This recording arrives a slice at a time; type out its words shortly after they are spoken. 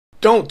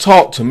Don't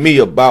talk to me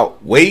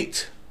about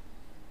weight.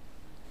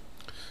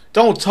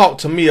 Don't talk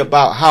to me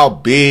about how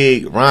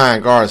big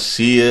Ryan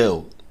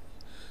Garcia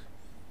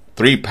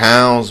 3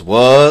 pounds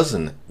was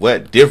and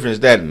what difference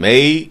that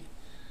made.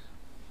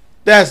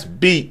 That's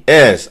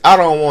BS. I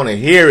don't want to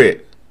hear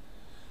it.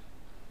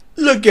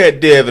 Look at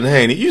Devin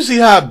Haney. You see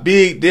how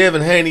big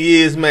Devin Haney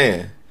is,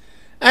 man?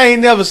 I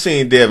ain't never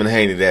seen Devin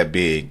Haney that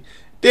big.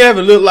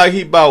 Devin look like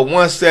he about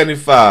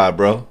 175,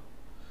 bro.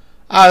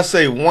 I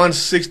say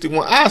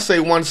 161. I say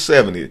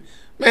 170.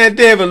 Man,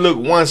 Devin look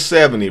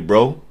 170,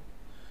 bro.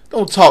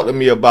 Don't talk to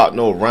me about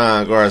no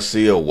Ryan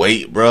Garcia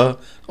weight, bro.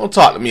 Don't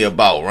talk to me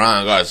about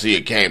Ryan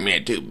Garcia came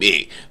in too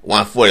big.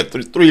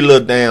 143, 3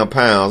 little damn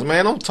pounds,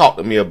 man. Don't talk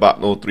to me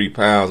about no 3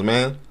 pounds,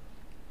 man.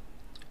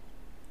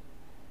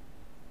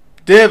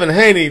 Devin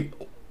Haney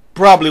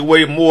probably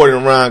weighed more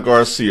than Ryan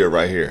Garcia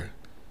right here.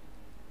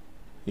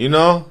 You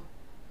know?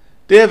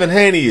 Devin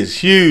Haney is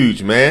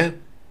huge,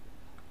 man.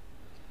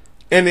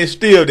 And it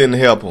still didn't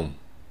help him.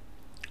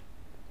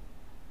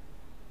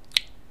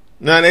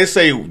 Now they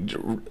say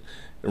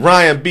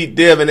Ryan beat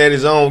Devin at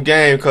his own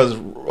game because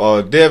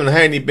Devin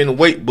Haney been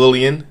weight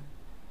bullying.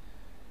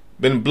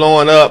 Been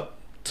blowing up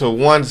to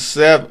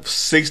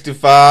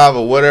 165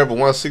 or whatever,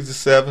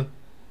 167.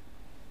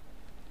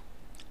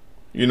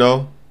 You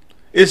know?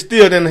 It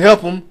still didn't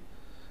help him.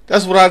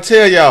 That's what I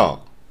tell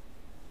y'all.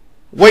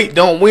 Weight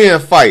don't win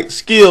fights.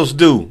 Skills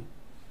do.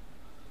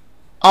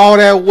 All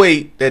that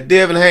weight that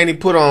Devin Haney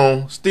put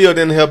on still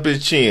didn't help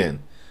his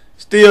chin.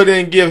 Still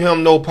didn't give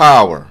him no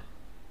power.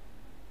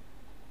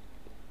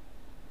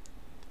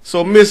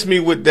 So miss me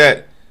with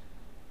that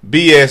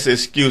BS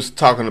excuse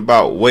talking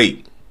about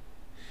weight.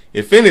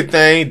 If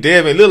anything,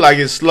 Devin looked like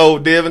it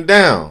slowed Devin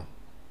down.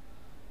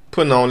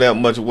 Putting on that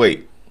much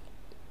weight.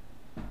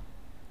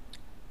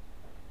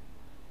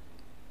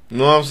 You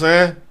know what I'm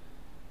saying?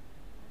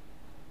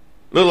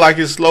 Looked like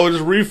it slowed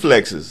his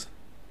reflexes.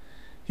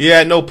 He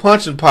had no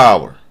punching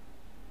power.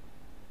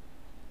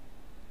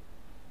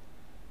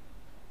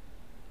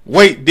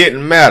 Weight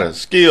didn't matter.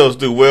 Skills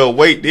do. Well,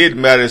 weight did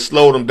matter. It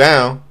slowed him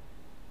down.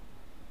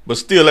 But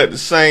still, at the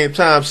same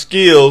time,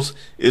 skills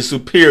is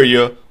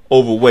superior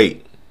over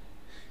weight.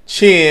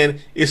 Chin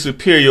is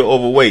superior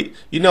over weight.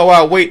 You know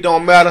why weight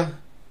don't matter?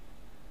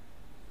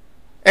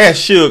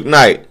 Ask Suge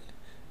Knight.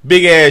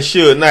 Big ass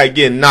Suge Knight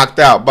getting knocked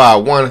out by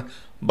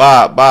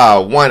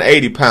a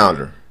 180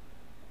 pounder.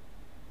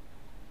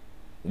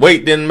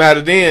 Weight didn't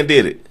matter then,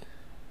 did it?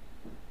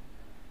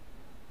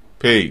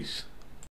 Peace.